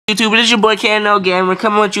YouTube, it is your boy Kindle again. We're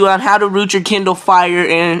coming with you on how to root your Kindle Fire,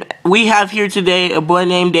 and we have here today a boy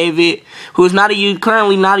named David, who is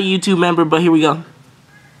currently not a YouTube member, but here we go.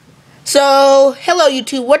 So, hello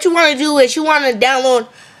YouTube. What you want to do is you want to download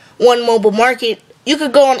One Mobile Market. You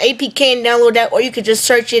could go on APK and download that, or you could just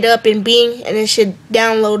search it up in Bing and it should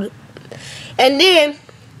download. And then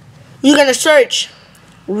you're gonna search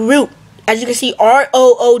root, as you can see,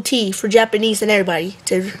 ROOT for Japanese and everybody.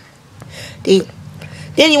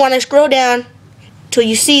 Then you want to scroll down till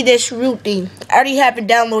you see this root thing. I already have it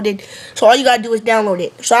downloaded, so all you gotta do is download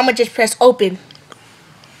it. So I'm gonna just press open.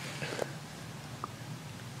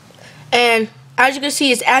 And as you can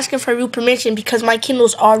see, it's asking for root permission because my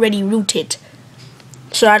Kindle's already rooted.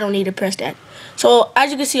 So I don't need to press that. So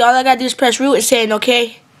as you can see, all I gotta do is press root. It's saying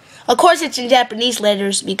okay. Of course it's in Japanese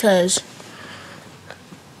letters because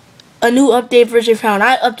a new update version found.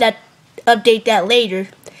 I update that later.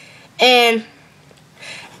 And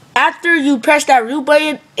after you press that root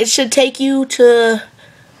button, it should take you to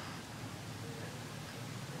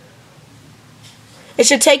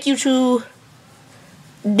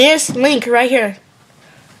this link right here.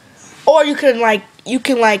 Or you can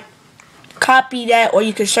copy that, or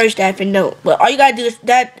you can search that if you know. But all you gotta do is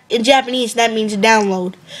that in Japanese, that means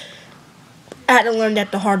download. I had to learn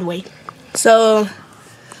that the hard way. So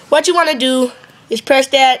what you wanna do is press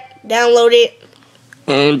that, download it.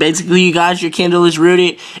 And basically, you guys, your Kindle is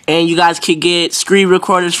rooted, and you guys could get screen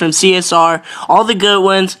recorders from CSR, all the good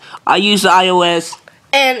ones. I use the iOS.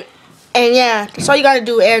 And yeah, that's all you gotta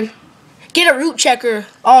do. And get a root checker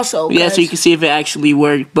also. Yeah, so you can see if it actually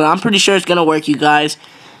worked. But I'm pretty sure it's gonna work, you guys.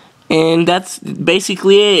 And that's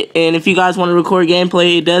basically it. And if you guys want to record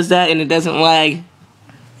gameplay, it does that, and it doesn't lag.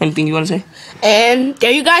 Anything you want to say? And there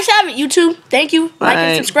you guys have it, YouTube. Thank you. Like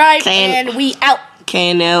and subscribe, and we out.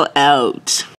 KNL out.